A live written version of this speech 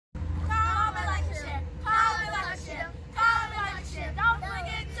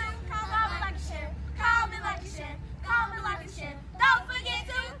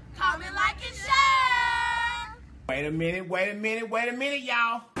Wait a minute,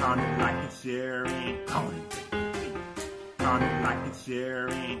 y'all. Comment, like, and share, and comment. Comment, like, and share,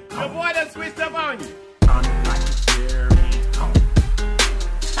 and Your boy done switched up on you. comment, like, and share, and comment.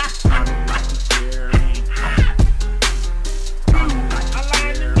 Comment, like, and share, and comment. Comment, like, I and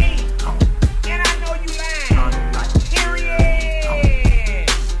lied to share, me. and comment. And I know you lying. Comment, like, and share, and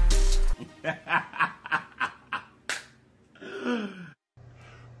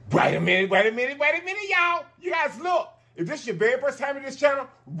Period. Wait a minute, y'all. You guys, look. If this is your very first time in this channel,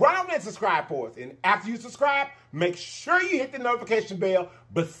 run over and subscribe for us. And after you subscribe, make sure you hit the notification bell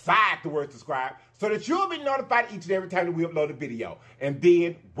beside the word subscribe so that you'll be notified each and every time that we upload a video. And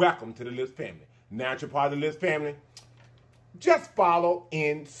then, welcome to the LIFELINE family. Now that you're part of the LIFELINE family, just follow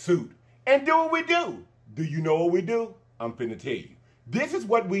in suit and do what we do. Do you know what we do? I'm finna tell you. This is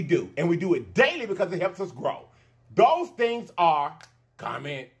what we do, and we do it daily because it helps us grow. Those things are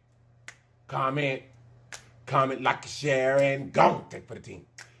comment, like, share, and go take for the team.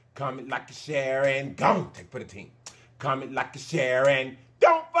 Comment, like, share, and go take for the team. Comment, like, share, and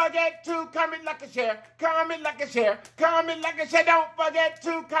don't forget to comment, like, share. Comment, like, share. Comment, like, share. Don't forget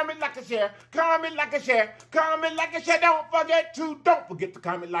to comment, like, share. Comment, like, share. Comment, like, share. Don't forget to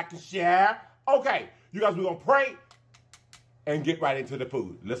comment, like, share. Okay, you guys, we're gonna pray and get right into the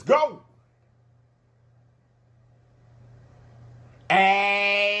food. Let's go.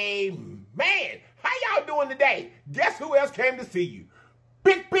 Amen. How y'all doing today? Guess who else came to see you?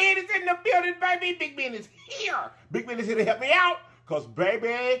 Big Ben is in the building, baby. Big Ben is here. Big Ben is here to help me out because,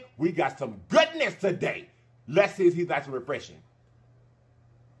 baby, we got some goodness today. Let's see if he's got some refreshing.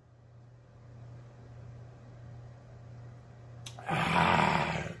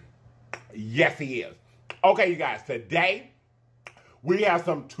 Yes, he is. Okay, you guys, today we have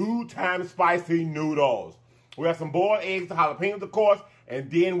some 2-time spicy noodles. We have some boiled eggs, the jalapenos, of course,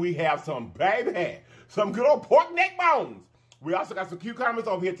 and then we have some, baby, some good old pork neck bones. We also got some cucumbers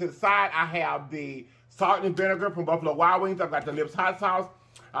over here to the side. I have the salt and vinegar from Buffalo Wild Wings. I've got the LIPS hot sauce.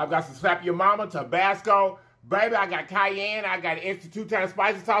 I've got some Slap Your Mama, Tabasco. Baby, I got cayenne. I got extra 2-time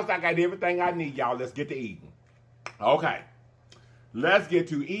spicy sauce. I got everything I need, y'all. Let's get to eating. Okay. Let's get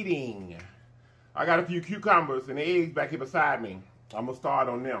to eating. I got a few cucumbers and eggs back here beside me. I'm going to start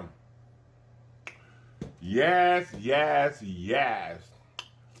on them. Yes, yes, yes.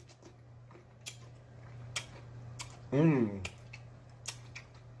 Mmm.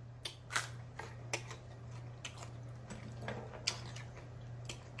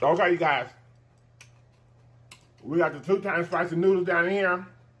 Okay, you guys. We got the 2-time spicy noodles down here.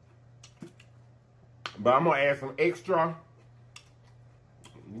 But I'm going to add some extra.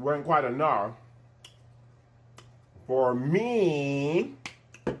 Wasn't quite enough for me.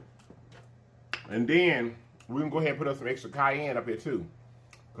 And then we can go ahead and put up some extra cayenne up here too,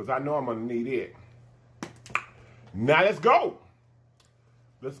 because I know I'm going to need it. Now let's go.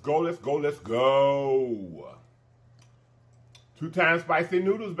 Let's go, let's go, let's go. 2-time spicy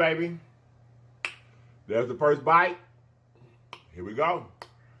noodles, baby. There's the first bite. Here we go.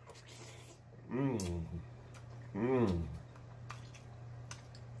 Mmm. Mmm.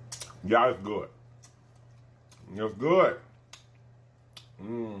 Yeah, it's good. It's good.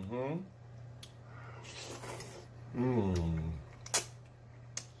 Mm-hmm. Mmm.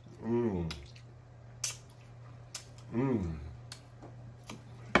 Mmm. Mmm.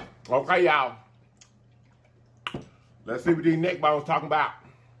 Okay, y'all. Let's see what these neck bones talking about.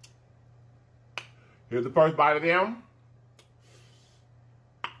 Here's the first bite of them.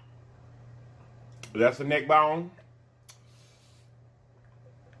 That's the neck bone.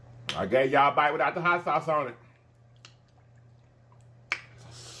 I gave y'all a bite without the hot sauce on it.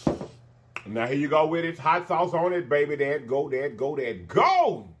 Now here you go with it. Hot sauce on it, baby. There it go, there it go, there it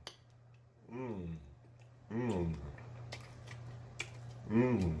go. Mmm. Mmm.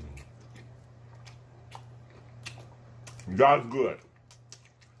 Mmm. That's good.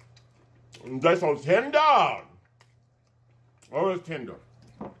 They're so tender. Oh, it's tender.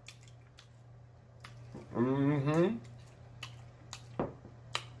 Mm-hmm.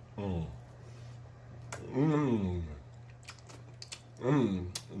 Mmm. Mmm. Mmm.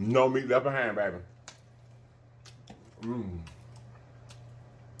 No meat left behind, baby. Mmm.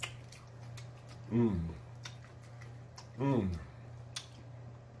 Mmm. Mmm.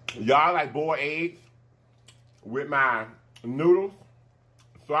 Y'all like boiled eggs with my noodles.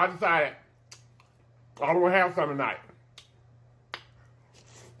 So I decided I'm gonna have some tonight.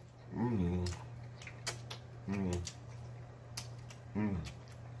 Mmm. Mmm. Mmm.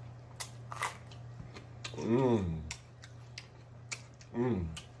 Mmm. Mmm.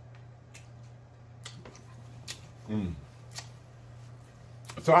 Mmm.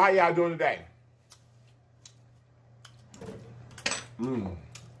 So how y'all doing today? I'm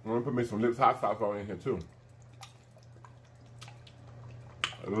gonna put me some LIPS hot sauce on in here too.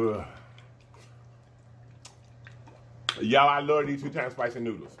 Ugh. Y'all, I love these 2 times spicy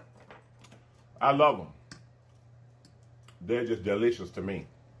noodles. I love them. They're just delicious to me.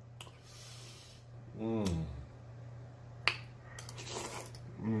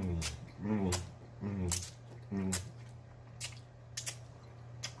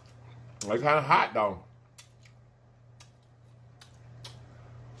 They're kind of hot though.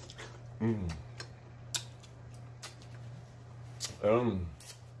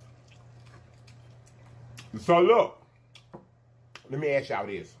 So look, let me ask y'all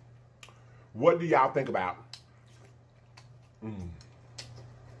this. What do y'all think about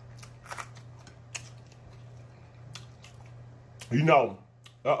you know,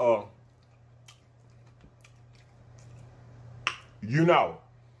 you know,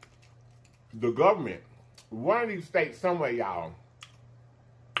 the government, one of these states somewhere, y'all,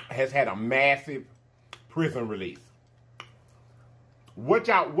 has had a massive prison release. What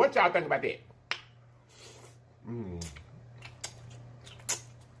y'all think about that?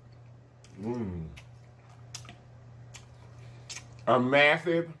 A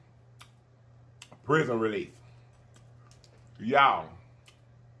massive prison release. Y'all,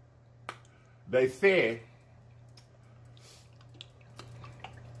 they said,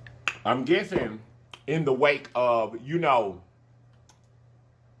 I'm guessing in the wake of, you know,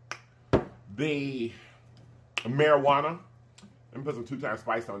 the marijuana. Let me put some 2 times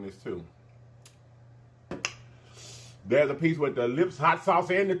spice on this too. There's a piece with the LIPS hot sauce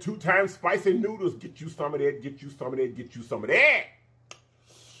and the 2 times spicy noodles. Get you some of that, get you some of that, get you some of that.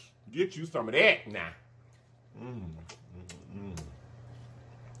 Get you some of that now.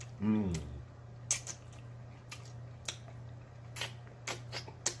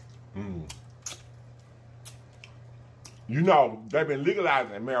 You know, they've been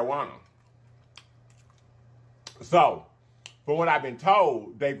legalizing marijuana. So, from what I've been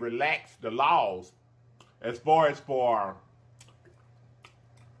told, they've relaxed the laws as far as for,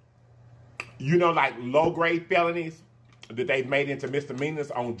 you know, like low-grade felonies that they've made into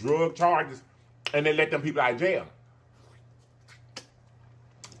misdemeanors on drug charges, and they let them people out of jail.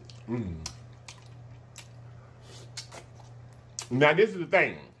 Now, this is the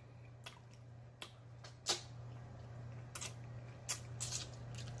thing.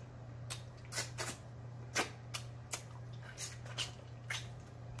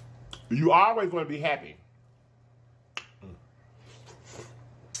 You always want to be happy.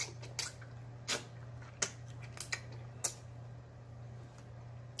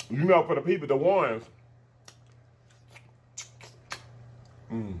 You know, for the people, the ones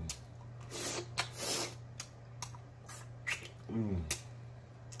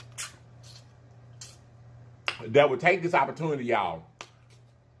that would take this opportunity, y'all,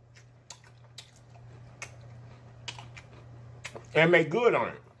 and make good on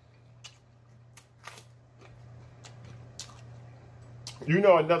it. You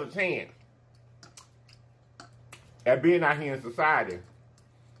know, another chance at being out here in society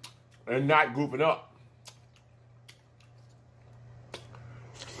and not goofing up.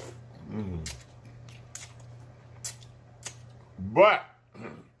 But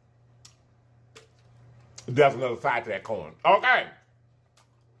there's another side to that coin. Okay.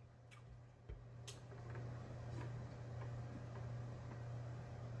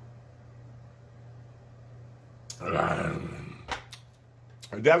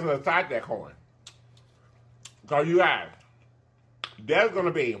 There's another side to that coin. Because you guys, there's going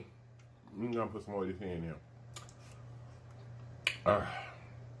to be, I'm going to put some more of this in here.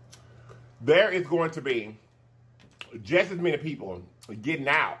 There is going to be just as many people getting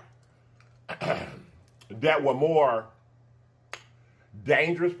out that were more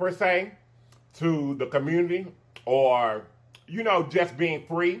dangerous, per se, to the community, or, you know, just being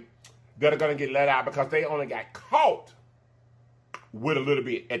free, that are going to get let out because they only got caught with a little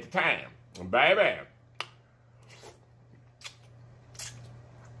bit at the time. Baby.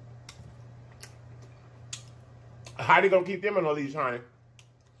 How they going to keep them on a leash, honey?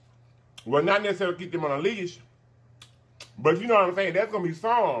 Well, not necessarily keep them on a leash, but you know what I'm saying? There's going to be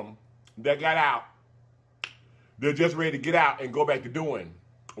some that got out, they're just ready to get out and go back to doing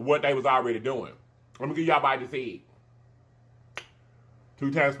what they was already doing. Let me give y'all bite to see.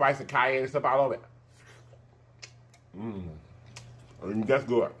 2 times spice and cayenne and stuff all over it. That's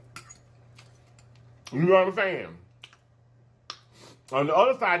good. You know what I'm saying? On the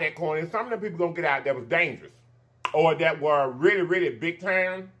other side of that coin, some of the people going to get out that was dangerous, or that were really, really big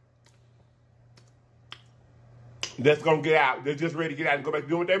time, that's going to get out. They're just ready to get out and go back to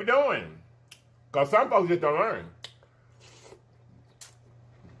doing what they were doing. Because some folks just don't learn.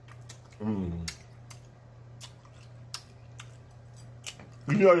 You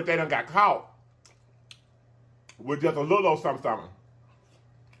know that they done got caught with just a little old something.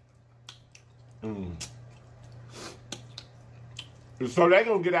 So they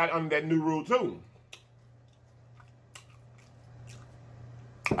gonna get out under that new rule too.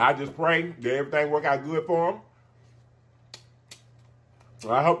 I just pray that everything work out good for them.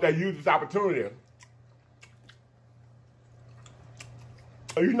 I hope they use this opportunity.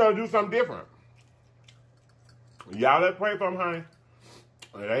 You know, to do something different. Y'all let's pray for them, honey.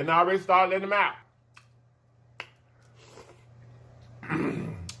 They didn't already start letting them out.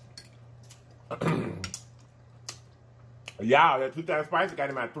 Y'all, that 2 times spicy got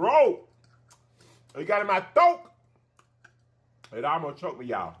in my throat. It got in my throat. It almost choked me,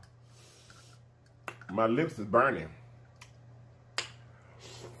 y'all. My lips is burning.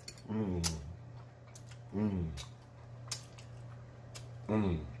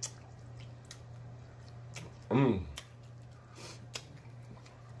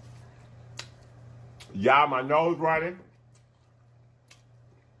 Y'all, my nose running.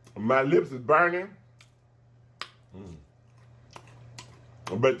 My lips is burning.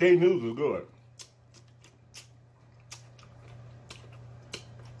 But these noodles is good.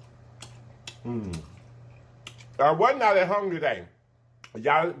 I wasn't all that hungry today.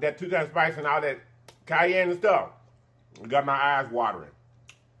 Y'all, that 2 times spice and all that cayenne and stuff got my eyes watering.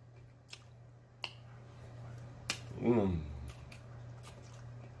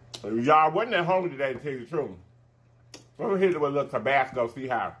 Y'all wasn't that hungry today, to tell you the truth. I'm gonna hit it with a little Tabasco, see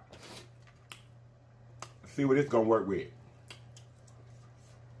what it's gonna work with.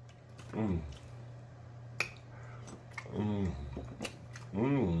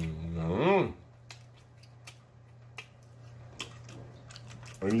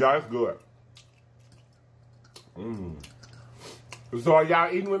 And y'all, it's good. So are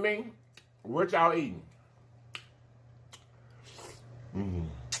y'all eating with me? What y'all eating?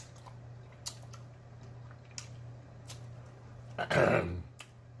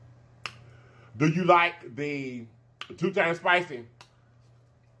 Do you like the 2 times spicy?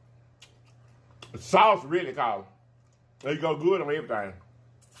 The sauce really cold. It go good on everything.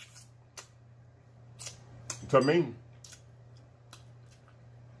 To me,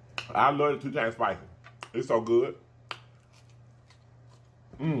 I love the 2 times spicy. It's so good.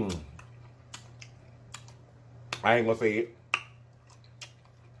 I ain't gonna say it.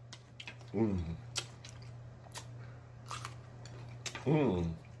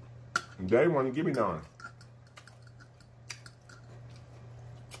 They want to give me none.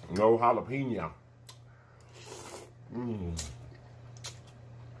 No jalapeno.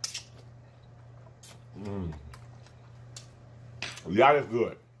 Yeah, that's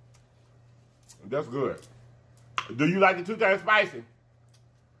good. That's good. Do you like the 2 times spicy?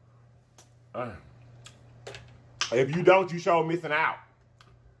 If you don't, you sure missing out.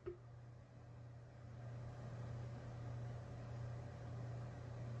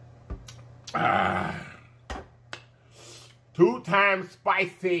 Two times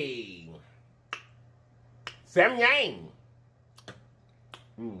spicy. Samyang.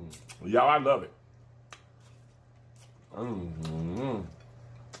 Y'all, I love it.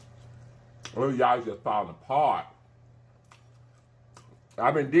 Oh, y'all just falling apart.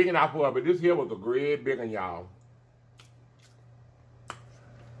 I've been digging out for it, but this here was a great big one, y'all.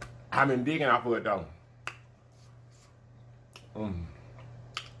 I've been digging out for it, though.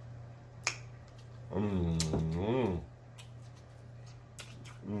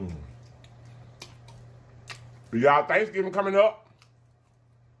 Y'all, Thanksgiving coming up.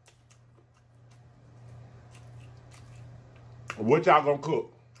 What y'all gonna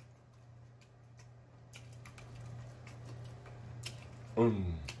cook?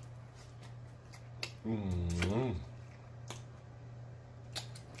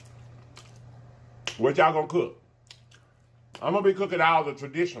 What y'all gonna cook? I'm gonna be cooking all the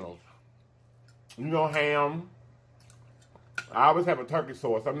traditionals. You know, ham. I always have a turkey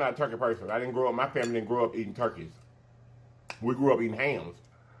sauce. I'm not a turkey person. I didn't grow up, my family didn't grow up eating turkeys. We grew up eating hams.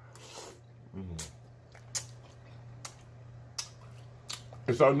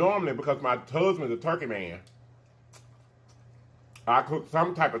 And so normally, because my husband's a turkey man, I cook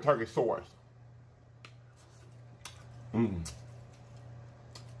some type of turkey sauce.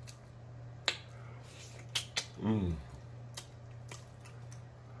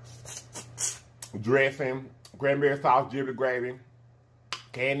 Dressing, cranberry sauce, giblet gravy,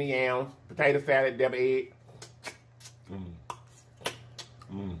 candy yams, potato salad, deviled egg.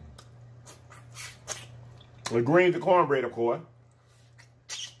 The greens and cornbread, of course.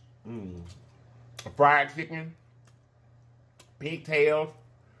 Fried chicken, pigtails,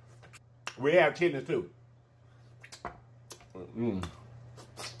 We have chitlins too.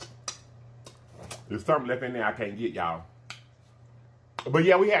 There's something left in there I can't get, y'all. But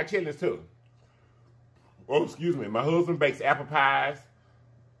yeah, we have chitlins too. Oh, excuse me. My husband bakes apple pies,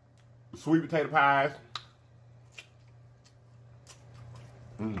 sweet potato pies.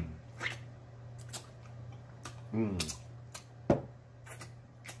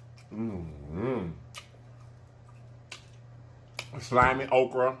 Slimy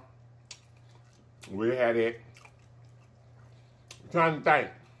okra. We had it. I'm trying to think.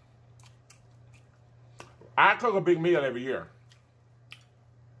 I cook a big meal every year.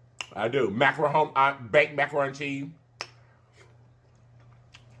 I do. Baked macaroni and cheese.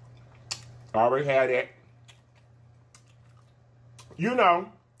 I already had it. You know,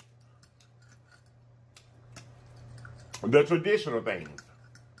 the traditional things.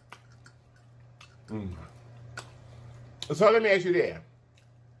 So let me ask you this.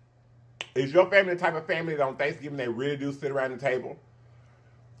 Is your family the type of family that on Thanksgiving they really do sit around the table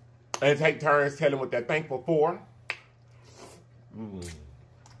and take turns telling what they're thankful for?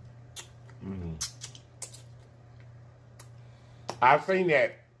 I've seen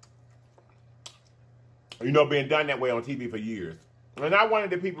that, you know, being done that way on TV for years. And I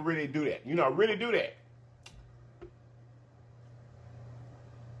wanted the people really do that. You know, really do that.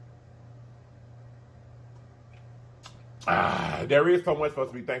 There is so much for us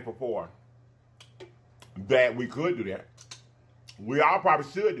to be thankful for that we could do that. We all probably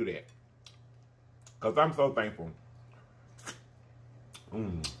should do that. Because I'm so thankful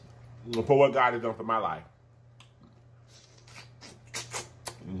for what God has done for my life.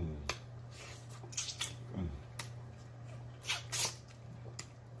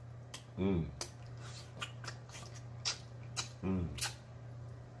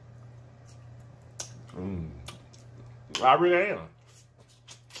 I really am.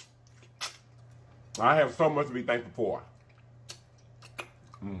 I have so much to be thankful for.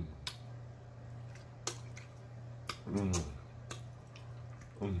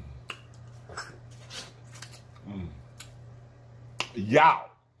 Y'all,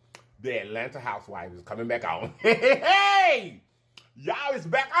 the Atlanta Housewives is coming back on. Hey! Y'all is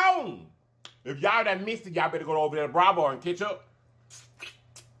back on. If y'all done missed it, y'all better go over there to Bravo and catch up.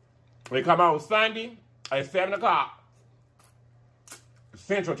 They come on Sunday at 7 o'clock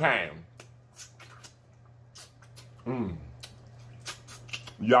Central Time.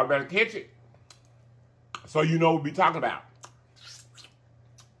 Y'all better catch it. So you know what we'll be talking about.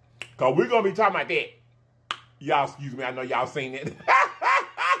 Because we're going to be talking about that. Y'all, excuse me, I know y'all seen it.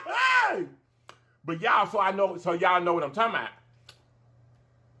 But y'all, so y'all know what I'm talking about.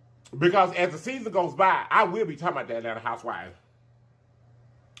 Because as the season goes by, I will be talking about the Atlanta Housewives.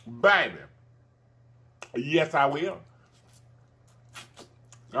 Baby. Yes, I will.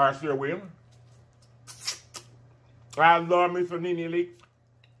 I sure will. I love me some Nene Leaks.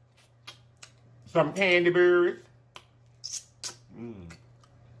 Some Candy Berries.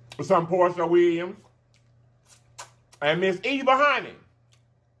 Some Portia Williams. And Miss Eva Honey.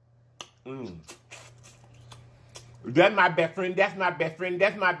 That's my best friend. That's my best friend.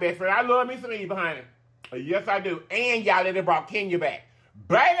 That's my best friend. I love me some Eva Honey. Yes, I do. And y'all that brought Kenya back.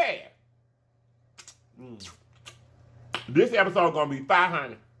 Baby! This episode gonna be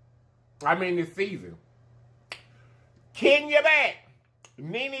 500. I mean, this season. Kenya back.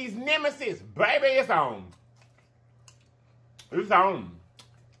 Nene's nemesis. Baby, it's on. It's on.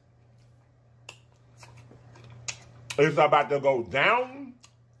 It's about to go down.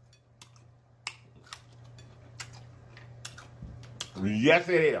 Yes,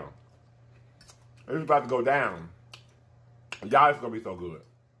 it is. It's about to go down. Y'all, it's going to be so good.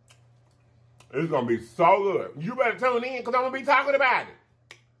 It's going to be so good. You better tune in because I'm going to be talking about it.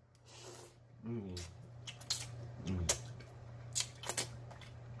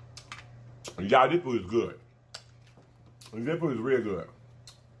 Y'all, this food is good. This food is real good.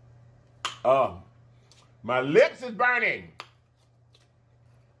 My lips is burning.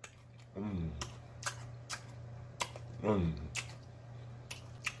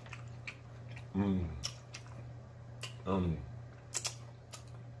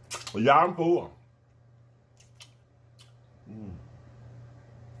 Y'all, I'm full.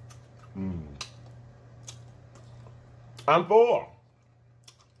 I'm full.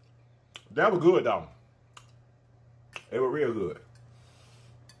 That was good, though. It was real good.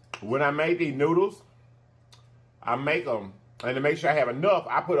 When I made these noodles, I make them, and to make sure I have enough,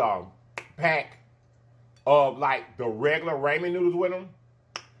 I put a pack of, like, the regular ramen noodles with them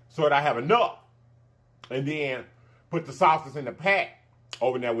so that I have enough. And then put the sauces in the pack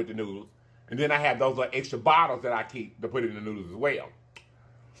over there with the noodles. And then I have those extra bottles that I keep to put in the noodles as well.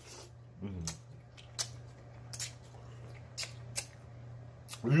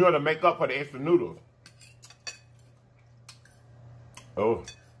 You know to make up for the extra noodles. Oh,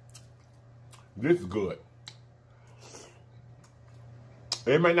 this is good.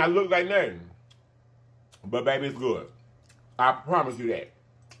 It may not look like nothing, but baby, it's good. I promise you that.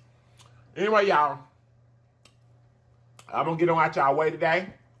 Anyway, y'all, I'm gonna get on out y'all way today.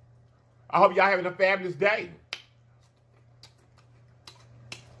 I hope y'all having a fabulous day.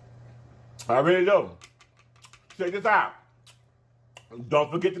 I really do. Check this out.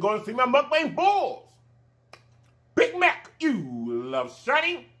 Don't forget to go and see my mukbang bulls. Big Mac, you love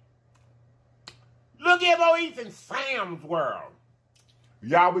CHANI. LGILMO eats in Sam's World.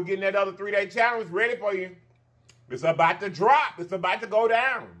 Y'all be getting that other 3-day challenge ready for you. It's about to drop. It's about to go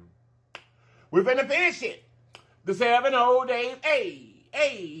down. We're finna finish it. The 7 whole days,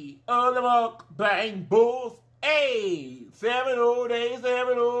 of the mukbang bulls, 7 whole days,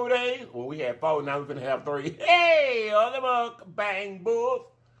 7 whole days. Well, we had 4, now we're finna have 3. Of the mukbang bulls.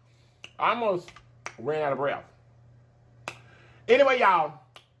 I almost ran out of breath. Anyway, y'all,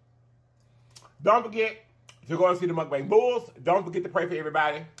 don't forget to go and see the mukbang bulls. Don't forget to pray for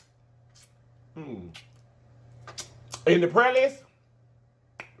everybody. In the prayer list,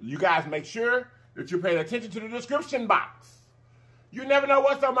 you guys make sure that you're paying attention to the description box. You never know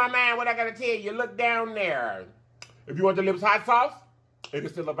what's on my mind, what I gotta tell you. Look down there. If you want the LIPS hot sauce, it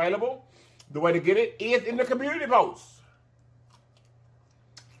is still available. The way to get it is in the community post.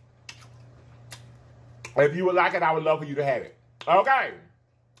 If you would like it, I would love for you to have it. Okay.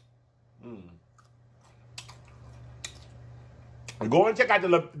 Go and check out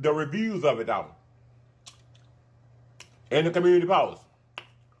the reviews of it, though. In the community post.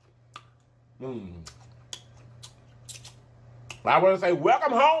 I want to say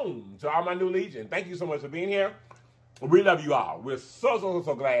welcome home to all my new Legion. Thank you so much for being here. We love you all. We're so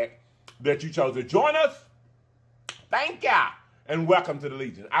glad that you chose to join us. Thank ya. And welcome to the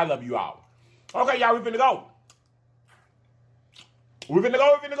Legion. I love you all. Okay, y'all, we finna go. We're finna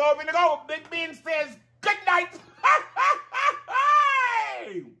go, we're finna go, we're finna go. Big Ben says good night.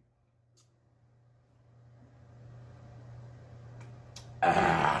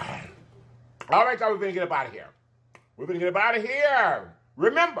 All right, y'all, we're finna get up out of here. We're finna get up out of here.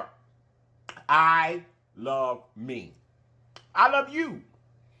 Remember, I love me. I love you.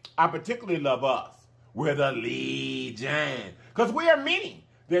 I particularly love us. We're the Legion. Because we are many.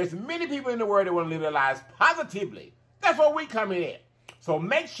 There's many people in the world that want to live their lives positively. That's where we come in at. So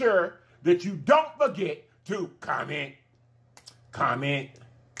make sure that you don't forget to comment,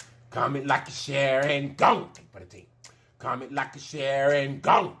 like you share, and go for the team. Comment, like you share, and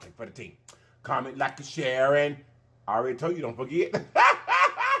go for the team. Comment, like you share, and I already told you, don't forget.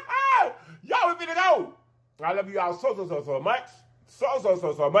 Y'all, we finna go. I love you all so much.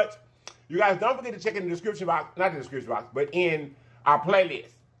 So much. You guys, don't forget to check in the description box, not the description box, but in our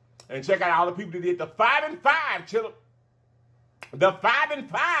playlist. And check out all the people that did the 5 and 5, chill. The 5 and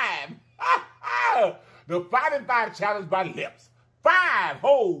 5. The 5 and 5 challenge by LIPS. 5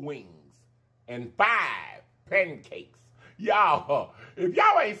 whole wings and 5 pancakes. Y'all, if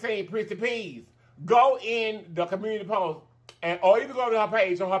y'all ain't seen Pretty Peas, go in the community post or even go to her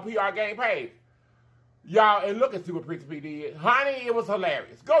page, on her PR game page. Y'all, and look and see what Pretty P did. Honey, it was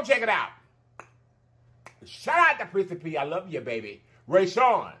hilarious. Go check it out. Shout out to Pretty P. I love you, baby. Ray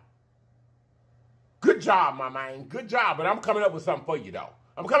Sean. Good job, my man. Good job. But I'm coming up with something for you, though.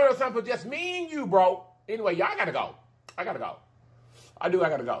 I'm coming up with something for just me and you, bro. Anyway, y'all gotta go. I gotta go. I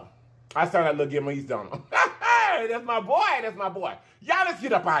gotta go. I sound like little Gilmo, don't know. Hey, that's my boy. That's my boy. Y'all, let's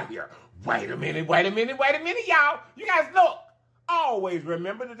get up out of here. Wait a minute, y'all. You guys, look. Always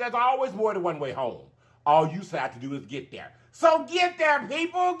remember that there's always more than one way home. All you have to do is get there. So get there,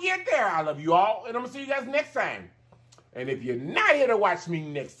 people. Get there. I love you all, and I'm going to see you guys next time. And if you're not here to watch me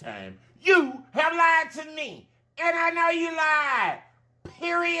next time, you have lied to me. And I know you lied.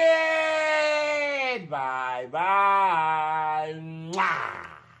 Period. Bye-bye. Mwah.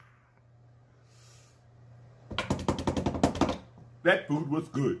 That food was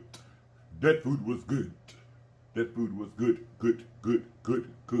good. That food was good. That food was good. Good.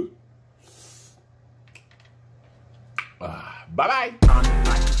 Bye-bye.